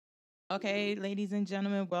Okay, ladies and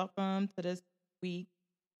gentlemen, welcome to this week,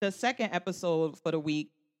 the second episode for the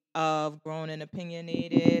week of Grown and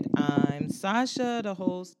Opinionated. I'm Sasha, the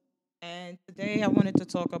host, and today I wanted to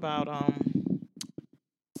talk about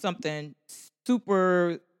something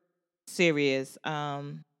super serious.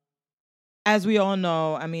 As we all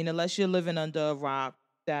know, I mean, unless you're living under a rock,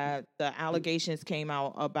 that the allegations came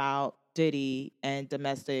out about Diddy and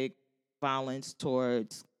domestic violence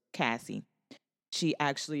towards Cassie. She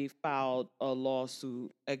actually filed a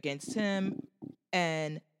lawsuit against him,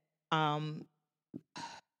 and um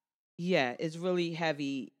yeah, it's really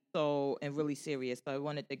heavy, so, and really serious, so I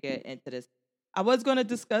wanted to get into this. I was going to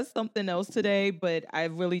discuss something else today, but I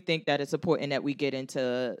really think that it's important that we get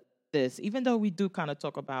into this, even though we do kind of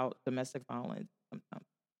talk about domestic violence sometimes.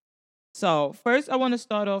 So first, I want to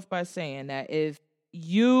start off by saying that if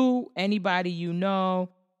anybody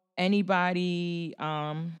anybody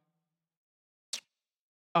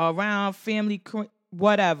around, family,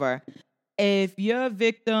 whatever, if you're a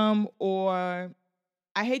victim, or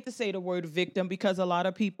I hate to say the word victim because a lot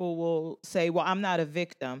of people will say, well, I'm not a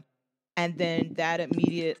victim. And then that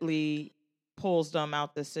immediately pulls them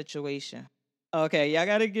out the situation. Okay, y'all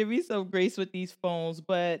got to give me some grace with these phones.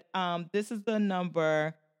 But this is the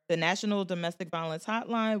number, the National Domestic Violence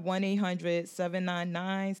Hotline,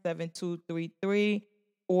 1-800-799-7233.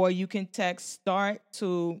 Or you can text START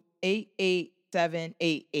to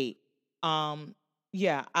 88788.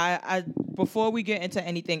 Yeah, I before we get into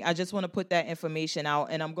anything, I just want to put that information out,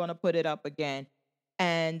 and I'm going to put it up again.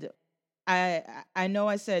 And I know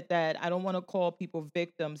I said that I don't want to call people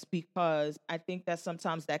victims because I think that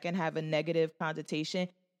sometimes that can have a negative connotation,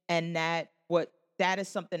 and that is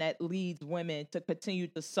something that leads women to continue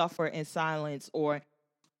to suffer in silence, or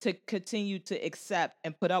to continue to accept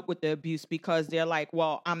and put up with the abuse because they're like,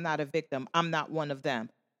 well, I'm not a victim. I'm not one of them.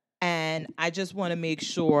 And I just want to make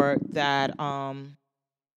sure that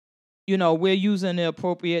we're using the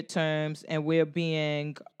appropriate terms, and we're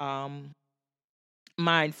being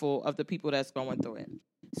mindful of the people that's going through it.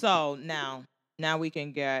 So now we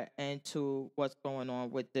can get into what's going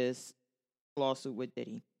on with this lawsuit with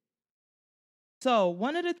Diddy. So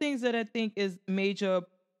one of the things that I think is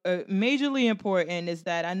majorly important is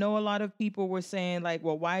that I know a lot of people were saying, like,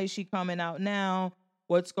 well, why is she coming out now?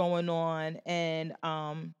 What's going on? And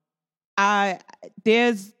I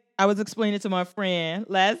I was explaining to my friend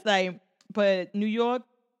last night, but New York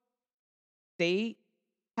State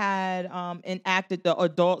had enacted the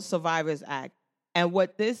Adult Survivors Act. And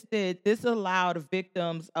what this did, this allowed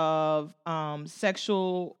victims of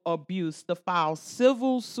sexual abuse to file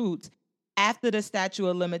civil suits after the statute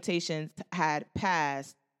of limitations had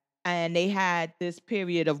passed. And they had this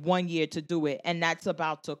period of 1 year to do it. And that's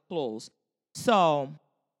about to close. So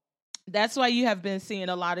that's why you have been seeing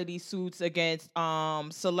a lot of these suits against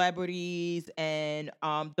celebrities. And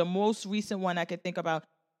the most recent one I can think about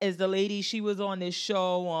is the lady. She was on this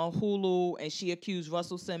show on Hulu, and she accused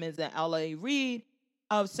Russell Simmons and L.A. Reid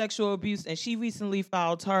of sexual abuse, and she recently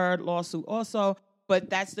filed her lawsuit also. But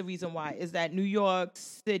that's the reason why, is that New York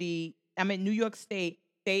State,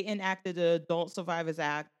 they enacted the Adult Survivors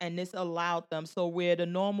Act, and this allowed them. So where the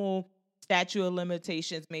normal statute of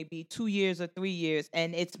limitations may be 2 years or 3 years,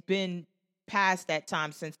 and it's been past that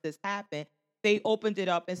time since this happened, they opened it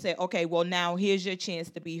up and said, okay, well, now here's your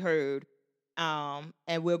chance to be heard, and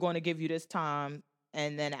we're going to give you this time,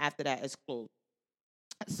 and then after that, it's closed.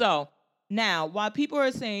 So now, while people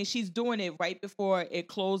are saying she's doing it right before it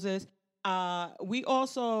closes, we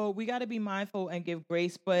got to be mindful and give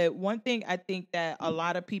grace. But one thing I think that a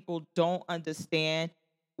lot of people don't understand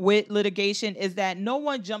with litigation is that no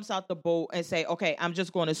one jumps out the boat and say, okay, I'm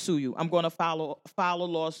just going to sue you. I'm going to file a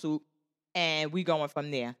lawsuit, and we going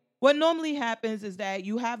from there. What normally happens is that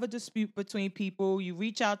you have a dispute between people, you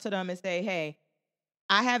reach out to them and say, hey,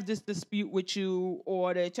 I have this dispute with you,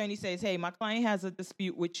 or the attorney says, hey, my client has a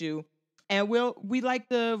dispute with you, and we like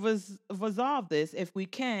to resolve this if we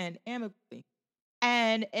can amicably.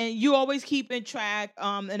 And you always keep in track,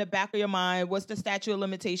 in the back of your mind, what's the statute of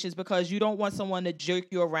limitations, because you don't want someone to jerk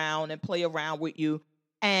you around and play around with you,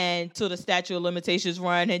 and till the statute of limitations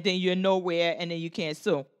run, and then you're nowhere, and then you can't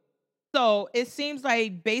sue. So it seems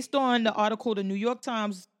like, based on the article the New York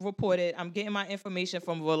Times reported, I'm getting my information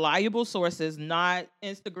from reliable sources, not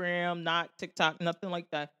Instagram, not TikTok, nothing like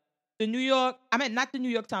that. Not the New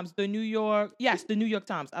York Times, the New York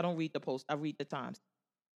Times. I don't read the Post, I read the Times.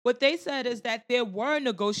 What they said is that there were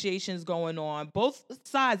negotiations going on. Both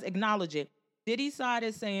sides acknowledge it. Diddy's side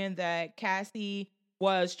is saying that Cassie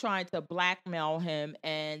was trying to blackmail him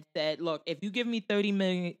and said, look, if you give me 30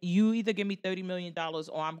 million, you either give me $30 million,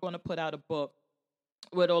 or I'm going to put out a book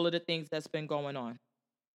with all of the things that's been going on.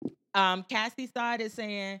 Cassie side is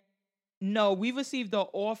saying, no, we received the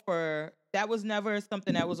offer. That was never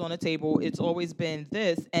something that was on the table. It's always been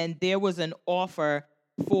this. And there was an offer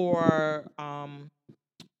for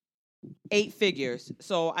 8 figures.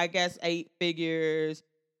 So I guess 8 figures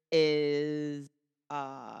is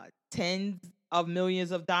tens of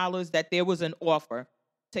millions of dollars, that there was an offer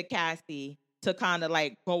to Cassie to kind of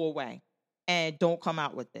like go away and don't come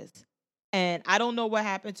out with this. And I don't know what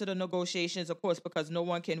happened to the negotiations, of course, because no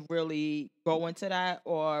one can really go into that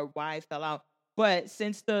or why it fell out. But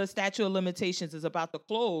since the statute of limitations is about to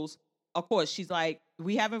close, of course, she's like,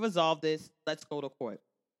 we haven't resolved this. Let's go to court.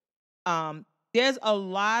 Um, there's a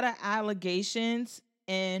lot of allegations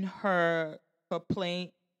in her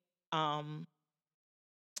complaint. Um,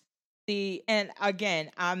 and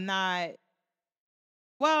again, I'm not,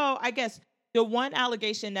 well, I guess the one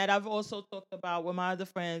allegation that I've also talked about with my other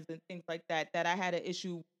friends and things like that, that I had an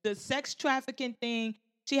issue, the sex trafficking thing.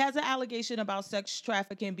 She has an allegation about sex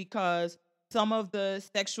trafficking because some of the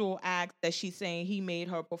sexual acts that she's saying he made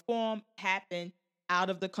her perform happened out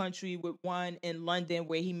of the country, with one in London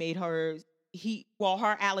where he made her,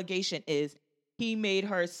 her allegation is he made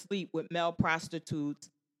her sleep with male prostitutes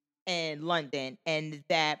in London, and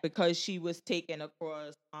that because she was taken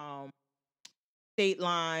across state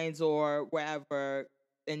lines or wherever,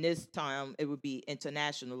 in this time it would be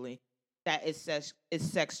internationally, that is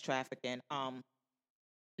sex trafficking.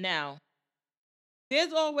 Now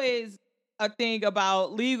there's always a thing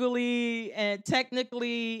about legally and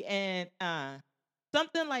technically and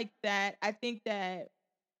something like that. I think that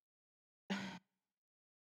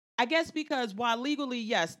I guess because while legally,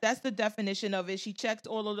 yes, that's the definition of it. She checks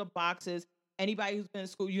all of the boxes. Anybody who's been in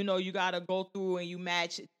school, you got to go through and you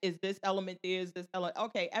match. Is this element there? Is this element?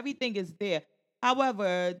 Okay, everything is there.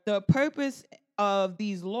 However, the purpose of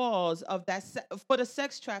these laws of that for the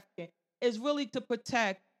sex trafficking is really to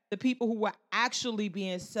protect the people who were actually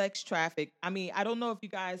being sex trafficked. I mean, I don't know if you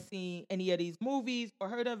guys seen any of these movies or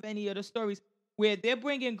heard of any of the stories where they're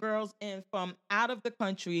bringing girls in from out of the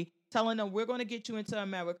country, telling them, we're going to get you into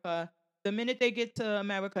America. The minute they get to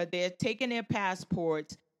America, they're taking their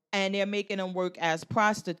passports and they're making them work as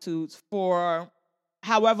prostitutes for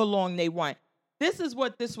however long they want. This is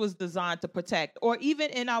what this was designed to protect. Or even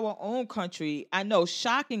in our own country, I know,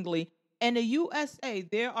 shockingly, in the USA,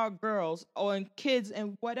 there are girls or kids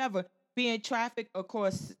and whatever being trafficked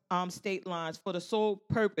across state lines for the sole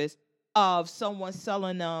purpose of someone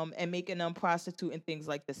selling them and making them prostitute and things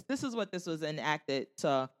like this. This is what this was enacted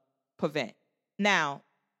to prevent. Now,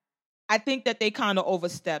 I think that they kind of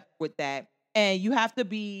overstepped with that. And you have to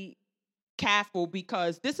be careful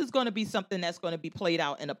because this is going to be something that's going to be played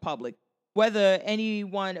out in the public. Whether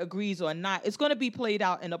anyone agrees or not, it's going to be played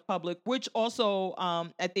out in the public, which also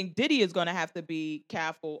I think Diddy is going to have to be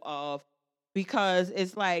careful of, because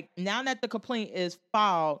it's like now that the complaint is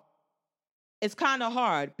filed, it's kind of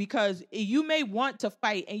hard because you may want to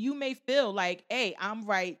fight and you may feel like, hey, I'm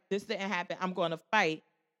right, this didn't happen, I'm going to fight.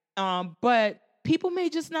 But people may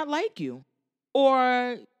just not like you,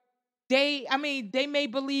 or they may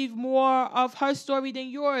believe more of her story than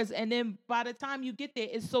yours, and then by the time you get there,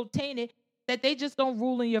 it's so tainted that they just don't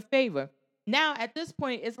rule in your favor. Now at this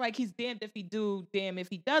point, it's like he's damned if he do, damn if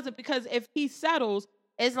he doesn't, because if he settles,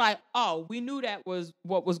 it's like, oh, we knew that was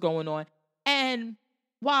what was going on. And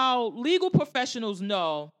while legal professionals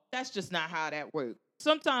know that's just not how that works,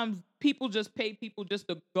 sometimes people just pay people just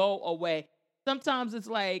to go away. Sometimes it's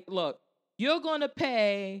like, look, you're going to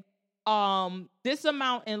pay this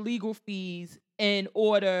amount in legal fees in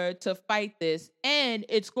order to fight this, and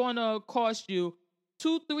it's going to cost you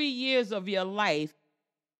 2-3 years of your life,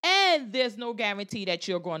 and there's no guarantee that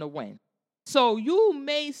you're going to win. So you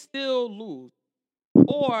may still lose,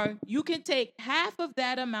 or you can take half of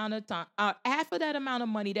that amount of time, half of that amount of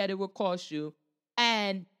money that it would cost you,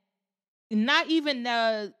 and not even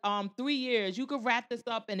 3 years. You could wrap this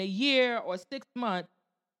up in a year or 6 months,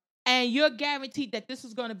 and you're guaranteed that this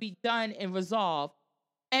is going to be done and resolved.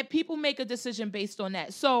 And people make a decision based on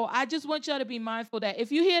that. So I just want y'all to be mindful that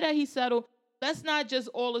if you hear that he settled, let's not just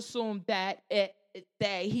all assume that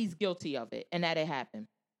that he's guilty of it and that it happened.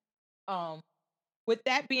 With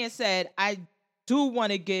that being said, I do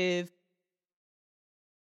want to give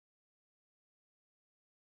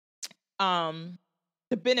the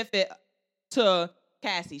benefit to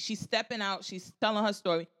Cassie. She's stepping out. She's telling her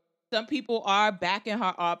story. Some people are backing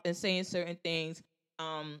her up and saying certain things.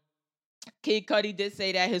 Kid Cudi did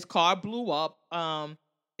say that his car blew up.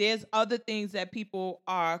 There's other things that people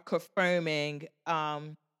are confirming.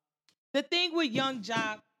 The thing with Young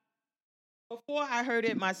Jock, before I heard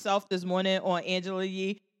it myself this morning on Angela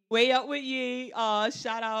Yee, Way Up with Yee,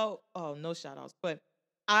 shout out, oh, no shout outs, but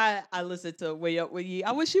I listened to Way Up With Ye.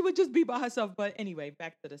 I wish she would just be by herself. But anyway,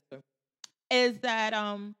 back to the story. Is that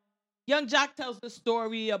Young Jock tells the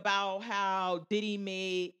story about how Diddy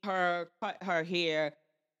made her cut her hair.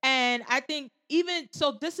 And I think even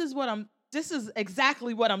so, this is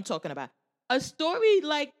exactly what I'm talking about. A story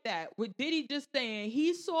like that with Diddy just saying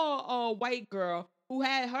he saw a white girl who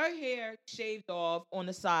had her hair shaved off on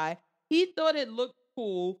the side. He thought it looked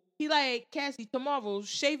cool. He like, Cassie, tomorrow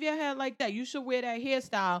shave your hair like that. You should wear that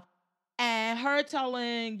hairstyle. And her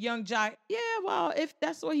telling Young Jock, yeah, well, if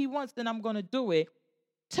that's what he wants, then I'm gonna do it,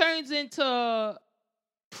 turns into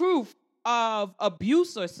proof of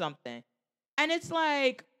abuse or something. And it's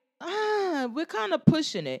like, we're kind of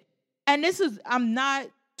pushing it. And this is, I'm not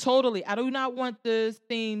totally, I do not want this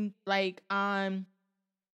theme like I'm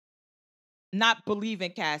not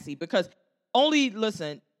believing Cassie, because only,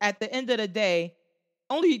 listen, at the end of the day,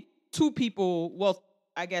 only two people, well,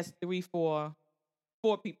 I guess three, four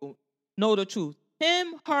people know the truth.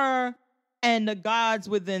 Him, her, and the gods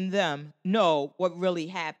within them know what really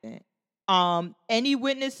happened. Any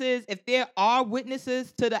witnesses, if there are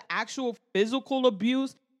witnesses to the actual physical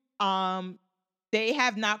abuse, they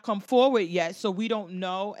have not come forward yet, so we don't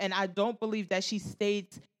know. And I don't believe that she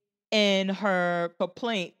states in her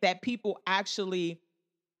complaint that people actually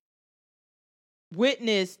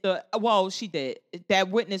witnessed she did, that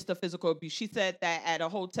witnessed the physical abuse. She said that at a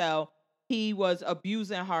hotel, he was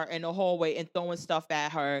abusing her in the hallway and throwing stuff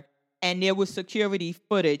at her. And there was security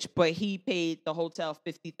footage, but he paid the hotel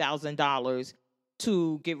 $50,000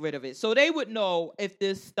 to get rid of it. So they would know if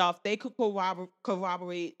this stuff, they could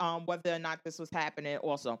corroborate whether or not this was happening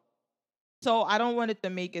also. So I don't want it to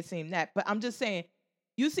make it seem that, but I'm just saying,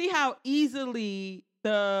 you see how easily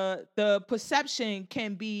the perception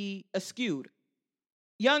can be skewed.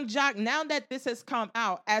 Young Jock, now that this has come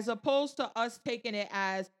out, as opposed to us taking it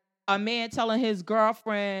as a man telling his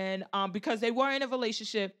girlfriend, because they were in a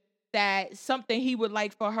relationship, that something he would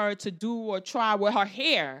like for her to do or try with her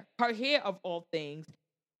hair of all things,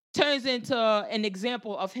 turns into an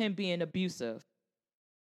example of him being abusive.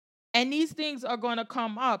 And these things are going to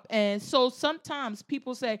come up. And so sometimes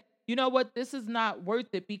people say, you know what, this is not worth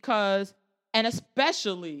it because, and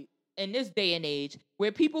especially in this day and age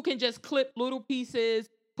where people can just clip little pieces,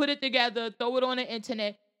 put it together, throw it on the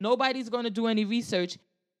internet. Nobody's going to do any research.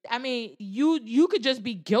 I mean, you could just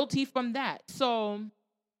be guilty from that. So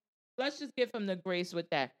let's just give him the grace with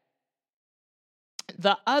that.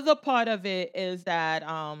 The other part of it is that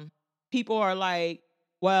people are like,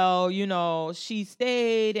 well, you know, she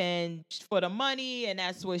stayed and for the money and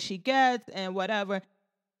that's what she gets and whatever.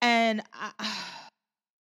 And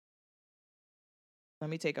let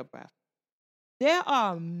me take a breath. There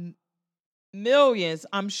are millions,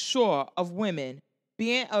 I'm sure, of women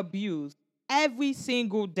being abused every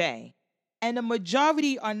single day. And the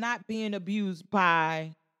majority are not being abused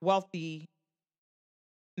by wealthy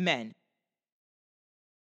men.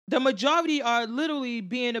 The majority are literally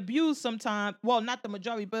being abused sometimes. Well, not the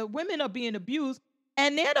majority, but women are being abused,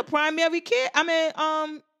 and they're the primary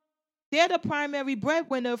they're the primary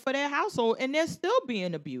breadwinner for their household, and they're still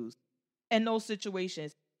being abused in those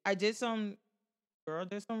situations. I did some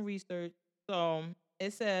research. So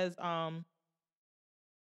it says,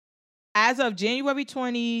 as of January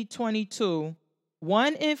 2022,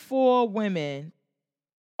 1 in 4 women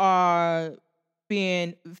are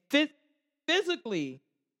being physically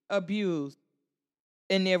abused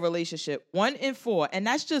in their relationship. 1 in 4, and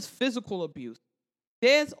that's just physical abuse.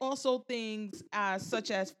 There's also things such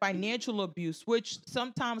as financial abuse, which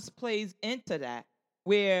sometimes plays into that,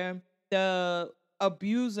 where the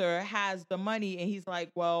abuser has the money and he's like,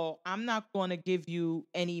 well, I'm not going to give you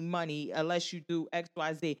any money unless you do X,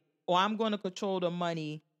 Y, Z, or I'm going to control the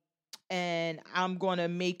money and I'm going to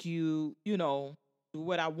make you, you know, do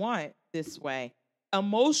what I want this way.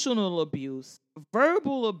 Emotional abuse,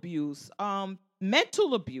 verbal abuse,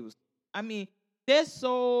 mental abuse. I mean, there's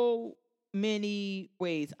so many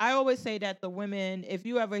ways. I always say that the women, if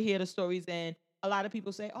you ever hear the stories, and a lot of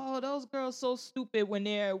people say, oh, those girls so stupid when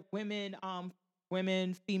they're women,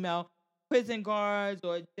 female prison guards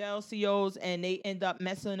or jail COs, and they end up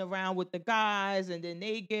messing around with the guys, and then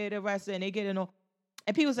they get arrested and they get in all.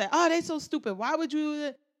 And people say, oh, they're so stupid. Why would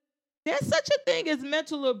you? There's such a thing as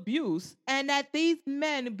mental abuse, and that these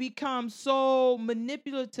men become so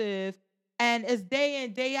manipulative, and as day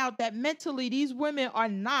in, day out, that mentally these women are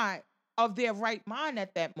not of their right mind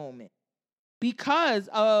at that moment because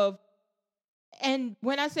of, and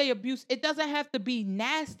when I say abuse, it doesn't have to be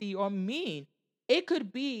nasty or mean. It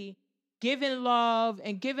could be giving love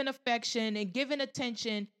and giving affection and giving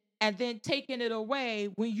attention and then taking it away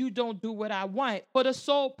when you don't do what I want for the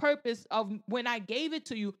sole purpose of when I gave it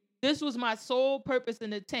to you. This was my sole purpose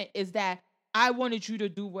and intent, is that I wanted you to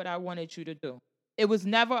do what I wanted you to do. It was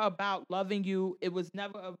never about loving you. It was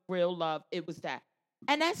never a real love. It was that.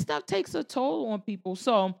 And that stuff takes a toll on people.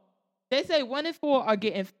 So they say 1 in 4 are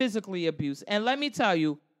getting physically abused. And let me tell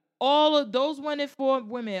you, all of those 1 in 4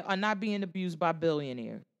 women are not being abused by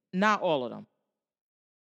billionaires. Not all of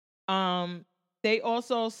them. They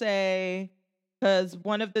also say, because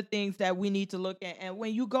one of the things that we need to look at, and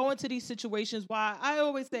when you go into these situations, why I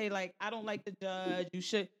always say, like, I don't like to judge.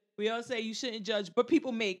 We all say you shouldn't judge, but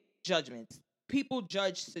people make judgments. People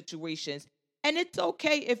judge situations. And it's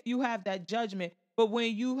okay if you have that judgment, but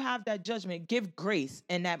when you have that judgment, give grace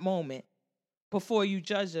in that moment before you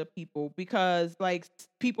judge the people, because like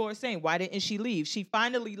people are saying, why didn't she leave? She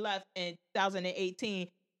finally left in 2018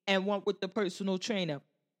 and went with the personal trainer.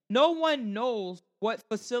 No one knows what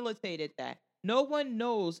facilitated that. No one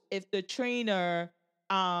knows if the trainer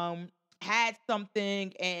had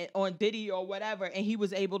something on Diddy or whatever, and he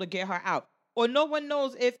was able to get her out. Or no one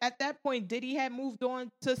knows if at that point Diddy had moved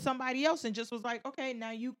on to somebody else and just was like, okay,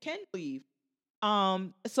 now you can leave.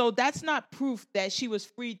 So that's not proof that she was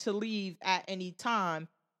free to leave at any time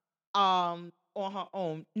on her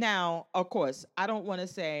own. Now, of course, I don't want to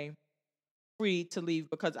say free to leave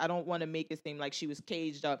because I don't want to make it seem like she was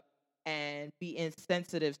caged up and be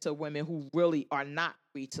insensitive to women who really are not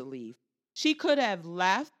free to leave. She could have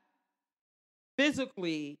left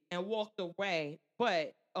physically and walked away,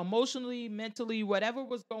 but emotionally, mentally, whatever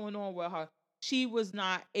was going on with her, she was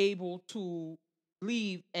not able to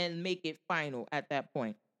leave and make it final at that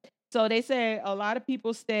point. So they say a lot of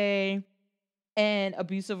people stay in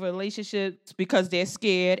abusive relationships because they're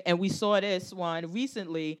scared. And we saw this one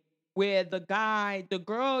recently where the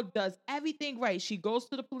girl does everything right. She goes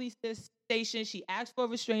to the police station. She asks for a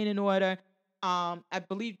restraining order. I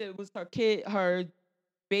believe that it was her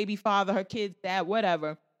baby father, her kid's dad,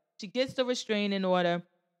 whatever. She gets the restraining order,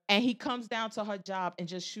 and he comes down to her job and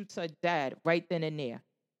just shoots her dead right then and there.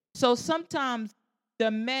 So sometimes the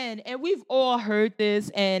men, and we've all heard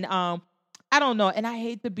this, and I don't know, and I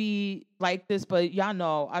hate to be like this, but y'all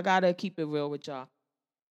know I gotta keep it real with y'all.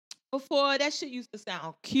 Before, that shit used to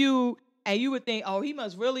sound cute, and you would think, oh, he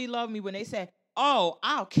must really love me when they say, oh,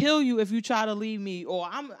 I'll kill you if you try to leave me, or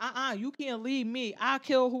you can't leave me, I'll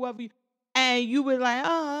kill whoever you, and you would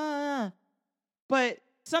like, but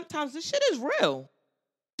sometimes this shit is real.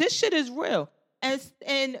 This shit is real.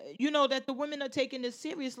 And you know that the women are taking this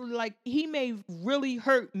seriously, like he may really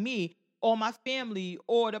hurt me or my family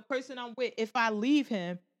or the person I'm with if I leave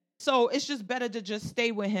him. So it's just better to just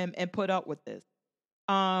stay with him and put up with this.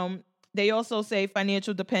 They also say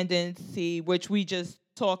financial dependency, which we just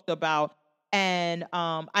talked about. And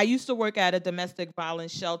I used to work at a domestic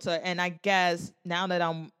violence shelter, and I guess now that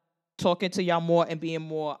I'm talking to y'all more and being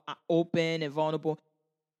more open and vulnerable,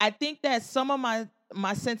 I think that some of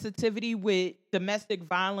my sensitivity with domestic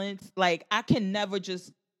violence, like I can never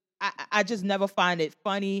just, I just never find it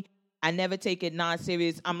funny. I never take it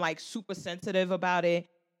non-serious. I'm like super sensitive about it.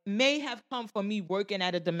 May have come from me working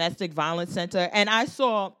at a domestic violence center. And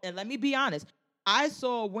and let me be honest, I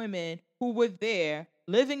saw women who were there,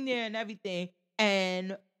 living there and everything,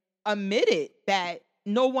 and admitted that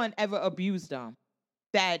no one ever abused them,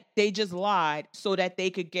 that they just lied so that they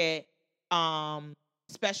could get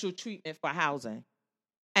special treatment for housing.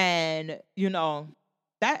 And, you know,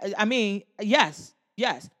 that, I mean, yes.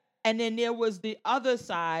 And then there was the other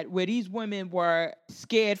side where these women were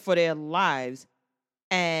scared for their lives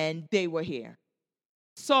and they were here.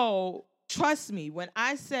 So trust me, when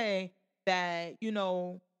I say that, you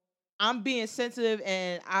know, I'm being sensitive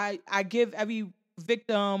and I give every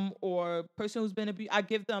victim or person who's been abused, I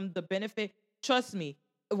give them the benefit. Trust me,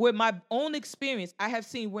 with my own experience, I have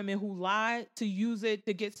seen women who lie to use it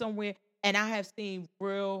to get somewhere, and I have seen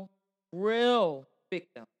real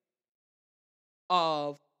victims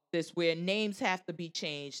of this where names have to be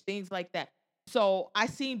changed, things like that. So I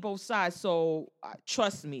seen both sides. So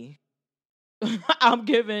trust me, I'm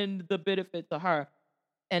giving the benefit to her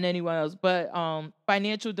and anyone else. But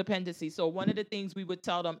financial dependency. So one of the things we would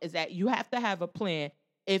tell them is that you have to have a plan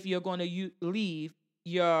if you're going to leave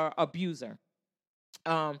your abuser.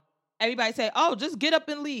 Everybody say, oh, just get up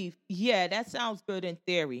and leave. Yeah, that sounds good in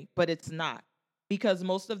theory, but it's not, because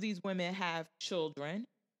most of these women have children,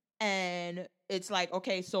 and it's like,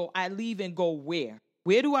 okay, so I leave and go where?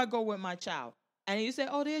 Where do I go with my child? And you say,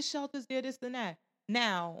 oh, there's shelters there, this and that.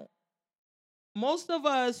 Now, most of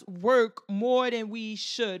us work more than we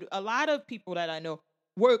should. A lot of people that I know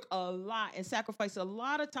work a lot and sacrifice a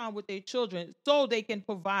lot of time with their children so they can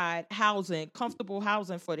provide housing, comfortable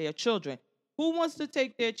housing for their children. Who wants to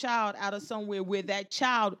take their child out of somewhere where that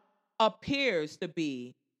child appears to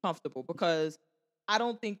be comfortable? Because I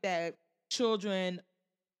don't think that children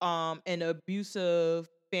in abusive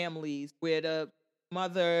families where the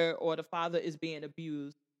mother or the father is being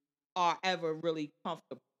abused are ever really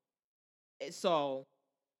comfortable. So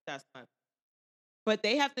that's my, but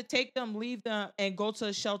they have to take them, leave them, and go to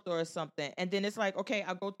a shelter or something. And then it's like, okay,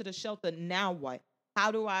 I go to the shelter. Now what?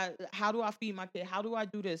 How do I feed my kid? How do I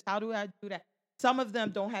do this? How do I do that? Some of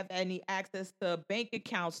them don't have any access to bank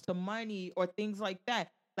accounts, to money, or things like that.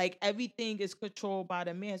 Like everything is controlled by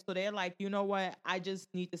the man. So they're like, you know what? I just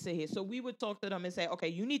need to sit here. So we would talk to them and say, okay,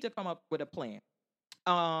 you need to come up with a plan.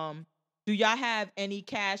 Do y'all have any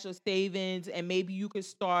cash or savings? And maybe you could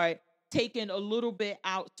start taking a little bit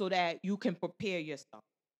out so that you can prepare yourself.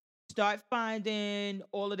 Start finding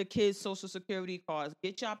all of the kids' social security cards.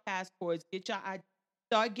 Get your passports. Get your ID.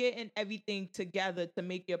 Start getting everything together to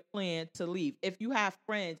make your plan to leave. If you have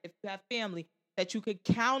friends, if you have family that you could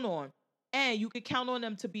count on, and you could count on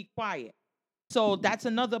them to be quiet. So that's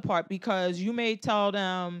another part, because you may tell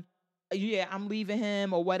them, yeah, I'm leaving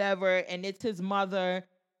him or whatever, and it's his mother,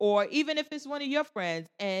 or even if it's one of your friends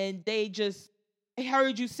and they just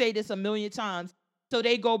heard you say this a million times. So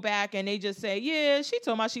they go back and they just say, yeah, she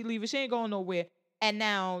told me she leaving. She ain't going nowhere. And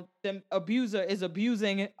now the abuser is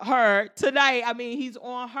abusing her tonight. I mean, he's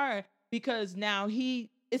on her because now he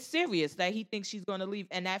is serious that he thinks she's going to leave,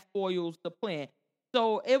 and that foils the plan.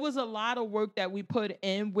 So it was a lot of work that we put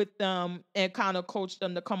in with them and kind of coached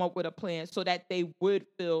them to come up with a plan so that they would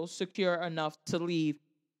feel secure enough to leave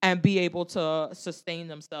and be able to sustain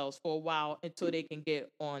themselves for a while until they can get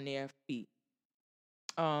on their feet.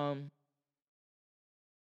 Um,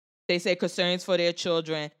 they say concerns for their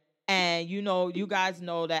children. And, you guys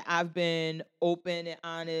know that I've been open and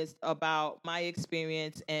honest about my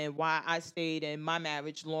experience and why I stayed in my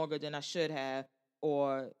marriage longer than I should have,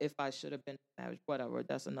 or if I should have been in marriage, whatever.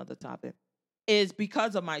 That's another topic. Is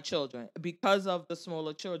because of my children, because of the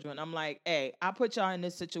smaller children. I'm like, hey, I put y'all in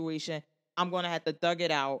this situation. I'm going to have to dug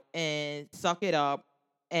it out and suck it up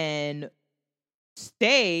and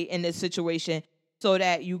stay in this situation so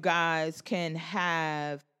that you guys can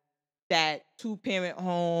have that two-parent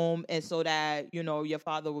home, and so that your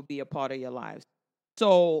father will be a part of your lives.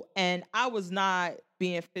 So, and I was not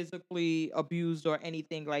being physically abused or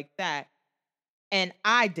anything like that, and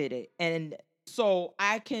I did it. And so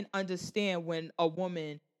I can understand when a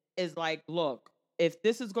woman is like, look, if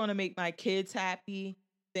this is going to make my kids happy,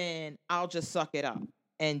 then I'll just suck it up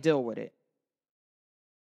and deal with it.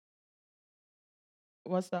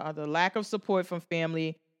 What's the other? Lack of support from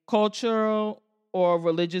family, cultural or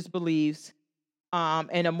religious beliefs,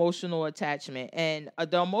 and emotional attachment. And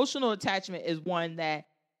the emotional attachment is one that,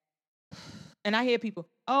 and I hear people,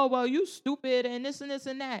 oh, well, you stupid and this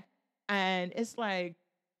and that. And it's like,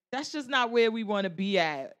 that's just not where we want to be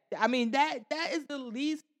at. I mean, that is the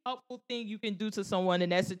least helpful thing you can do to someone in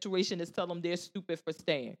that situation, is tell them they're stupid for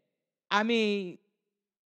staying. I mean,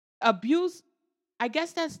 abuse, I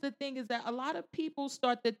guess that's the thing, is that a lot of people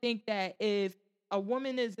start to think that if a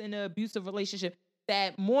woman is in an abusive relationship,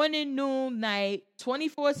 that morning, noon, night,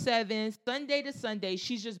 24/7, Sunday to Sunday,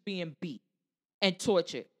 she's just being beat and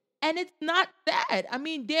tortured. And it's not that. I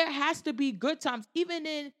mean, there has to be good times, even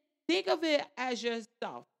in, think of it as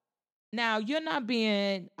yourself. Now, you're not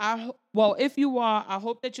being, well, if you are, I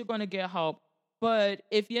hope that you're going to get help. But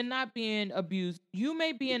if you're not being abused, you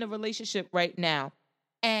may be in a relationship right now.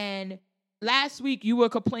 And last week you were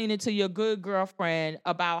complaining to your good girlfriend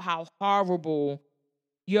about how horrible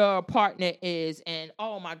your partner is. And,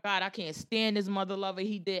 oh my God, I can't stand this mother lover.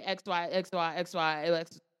 He did X, Y, X, Y, X, Y,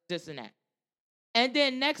 X, this and that. And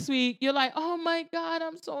then next week, you're like, oh my God,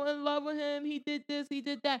 I'm so in love with him. He did this, he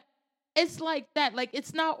did that. It's like that. Like,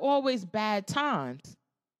 it's not always bad times.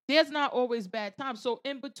 There's not always bad times. So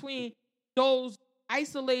in between those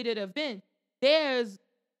isolated events, there's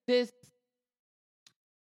this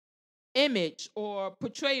image or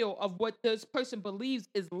portrayal of what this person believes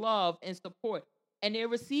is love and support. And they're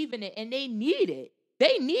receiving it and they need it.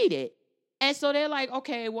 They need it. And so they're like,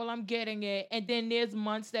 okay, well, I'm getting it. And then there's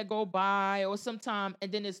months that go by or some time,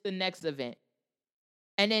 and then it's the next event.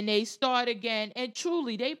 And then they start again. And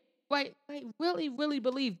truly, they really, really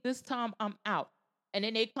believe this time I'm out. And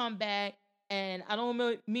then they come back. And I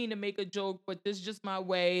don't mean to make a joke, but this is just my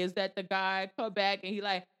way, is that the guy come back and he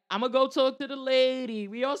like, I'm going to go talk to the lady.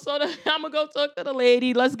 I'm going to go talk to the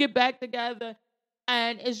lady. Let's get back together.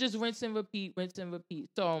 And it's just rinse and repeat, rinse and repeat.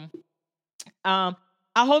 So I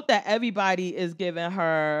hope that everybody is giving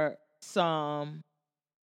her some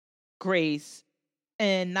grace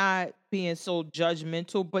and not being so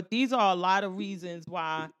judgmental. But these are a lot of reasons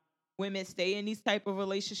why women stay in these type of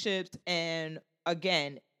relationships. And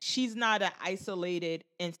again, she's not an isolated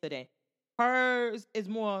incident. Hers is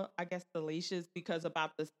more, I guess, salacious because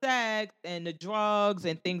about the sex and the drugs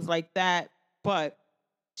and things like that. But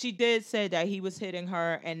she did say that he was hitting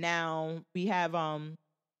her, and now we have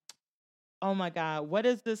oh my god, what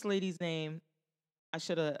is this lady's name? I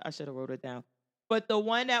should have wrote it down. But the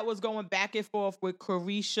one that was going back and forth with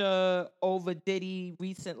Carisha over Diddy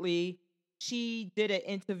recently, she did an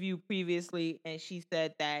interview previously and she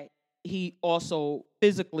said that he also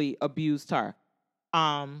physically abused her.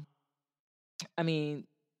 Um, I mean,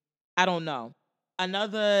 I don't know.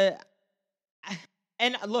 Another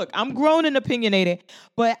and look, I'm grown and opinionated,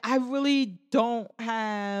 but I really don't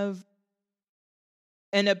have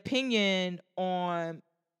an opinion on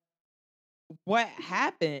what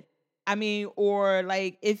happened. I mean, or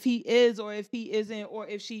like if he is or if he isn't, or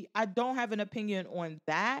if she, I don't have an opinion on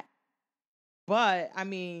that. But I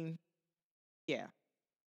mean, yeah.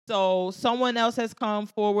 So someone else has come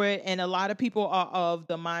forward, and a lot of people are of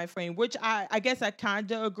the mind frame, which I guess I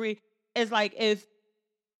kind of agree. Is like if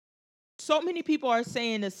so many people are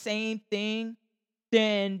saying the same thing,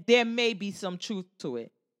 then there may be some truth to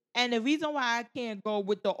it. And the reason why I can't go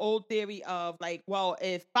with the old theory of like, well,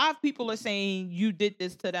 if 5 people are saying you did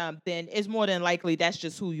this to them, then it's more than likely that's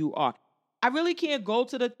just who you are. I really can't go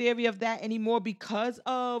to the theory of that anymore because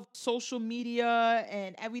of social media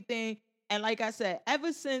and everything. And like I said,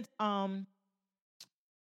 ever since the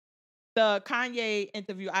Kanye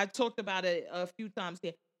interview, I talked about it a few times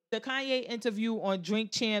here. The Kanye interview on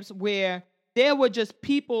Drink Champs, where there were just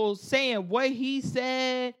people saying what he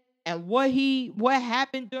said and what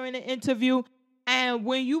happened during the interview. And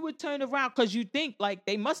when you would turn around, because you think like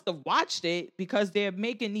they must have watched it because they're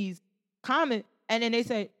making these comments, and then they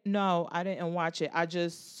say, "No, I didn't watch it. I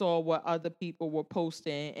just saw what other people were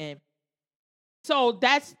posting." And so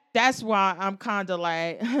that's why I'm kind of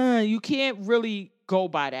like, you can't really go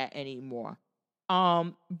by that anymore.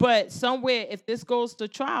 But somewhere, if this goes to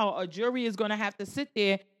trial, a jury is going to have to sit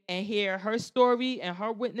there and hear her story and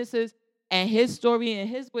her witnesses, and his story and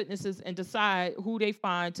his witnesses, and decide who they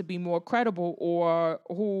find to be more credible or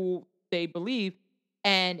who they believe.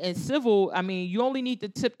 And in civil, I mean, you only need to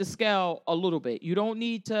tip the scale a little bit. You don't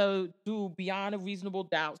need to do beyond a reasonable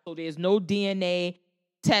doubt. So there's no DNA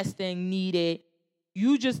testing needed.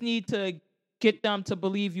 You just need to get them to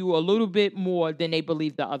believe you a little bit more than they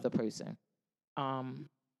believe the other person. Um,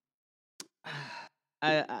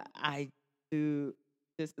 I do.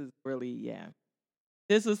 This is really, yeah.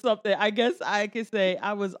 This is something I guess I could say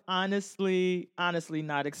I was honestly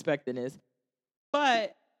not expecting this.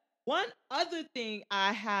 But one other thing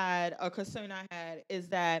I had, a concern I had, is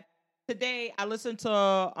that today I listened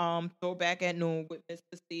to Throwback at Noon with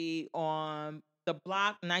Mr. C on the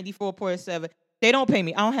Block 94.7. They don't pay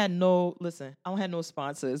me. I don't have no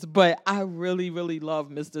sponsors, but I really love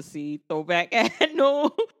Mr. C Throwback at Noon.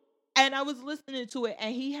 And I was listening to it,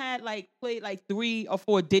 and he had like played like 3 or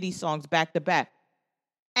 4 Diddy songs back to back.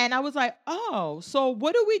 And I was like, oh, so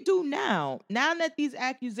what do we do now? Now that these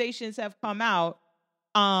accusations have come out,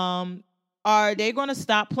 um, are they gonna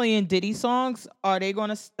stop playing Diddy songs? Are they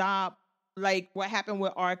gonna stop like what happened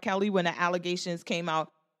with R. Kelly when the allegations came out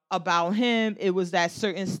about him? It was that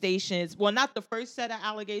certain stations, well, not the first set of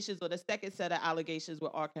allegations or the second set of allegations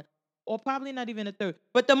with R. Kelly, or probably not even the third,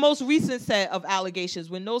 but the most recent set of allegations,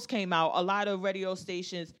 when those came out, a lot of radio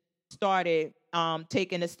stations started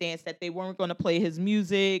taking a stance that they weren't going to play his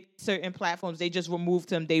music. Certain platforms, they just removed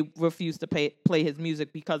him. They refused to play his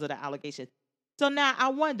music because of the allegations. So now I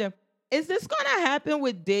wonder, is this going to happen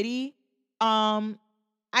with Diddy? I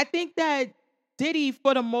think that Diddy,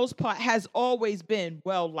 for the most part, has always been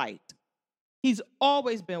well liked. He's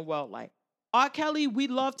always been well liked. R. Kelly, we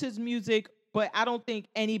loved his music, but I don't think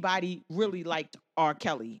anybody really liked R.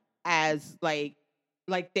 Kelly as like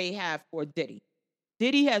they have for Diddy.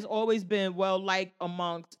 Diddy has always been well liked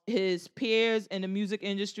amongst his peers in the music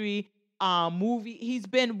industry. He's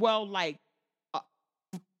been well liked uh,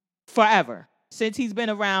 forever since he's been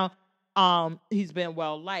around. He's been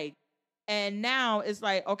well liked, and now it's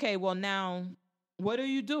like, okay, well now, what do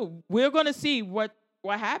you do? We're gonna see what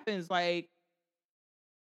happens. Like,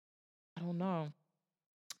 I don't know.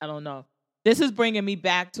 I don't know. This is bringing me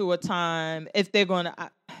back to a time if they're gonna.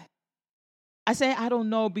 I say I don't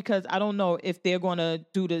know because I don't know if they're going to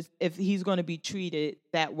do this, if he's going to be treated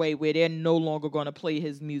that way where they're no longer going to play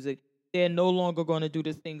his music. They're no longer going to do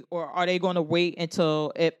this thing. Or are they going to wait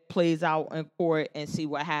until it plays out in court and see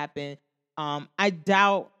what happened?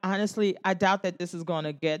 Honestly, I doubt that this is going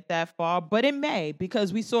to get that far, but it may,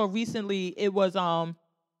 because we saw recently it was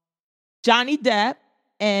Johnny Depp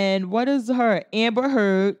and what is her Amber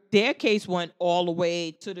Heard. Their case went all the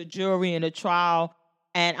way to the jury and the trial,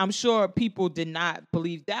 and I'm sure people did not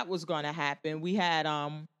believe that was going to happen. We had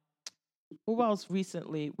who else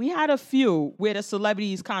recently? We had a few where the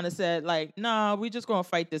celebrities kind of said like, "Nah, we're just going to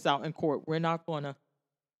fight this out in court. We're not going to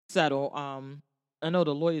settle." I know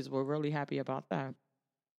the lawyers were really happy about that,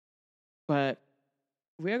 but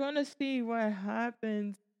we're going to see what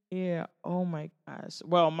happens here. Oh my gosh.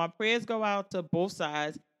 Well, my prayers go out to both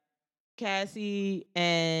sides, Cassie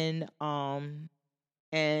and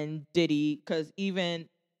Diddy, because even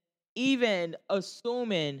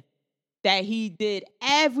assuming that he did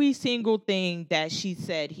every single thing that she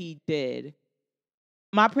said he did,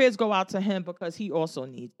 my prayers go out to him because he also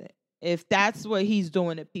needs it. If that's what he's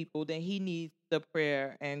doing to people, then he needs the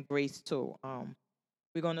prayer and grace too.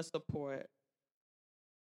 We're gonna support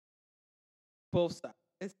both sides.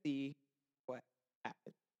 Let's see what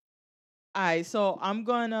happens. All right, so I'm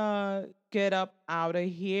gonna get up out of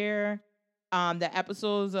here. The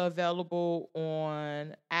episodes are available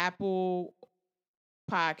on Apple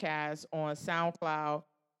Podcasts, on SoundCloud.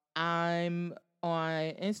 I'm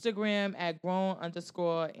on Instagram at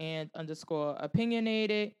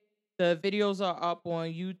grown_and_opinionated. The videos are up on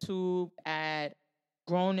YouTube at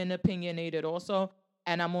Grown and Opinionated also.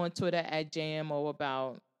 And I'm on Twitter at JMOAbout.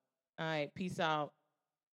 All right, peace out.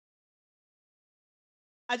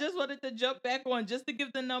 I just wanted to jump back on just to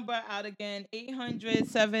give the number out again.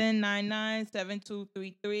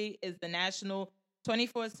 800-799-7233 is the national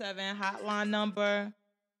 24/7 hotline number.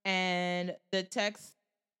 And the text,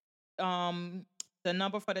 the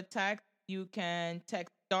number for the text, you can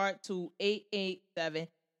text start to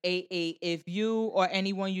 88788 if you or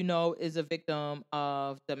anyone you know is a victim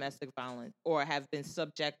of domestic violence or have been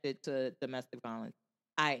subjected to domestic violence.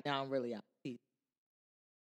 All right, now I'm really out. Peace.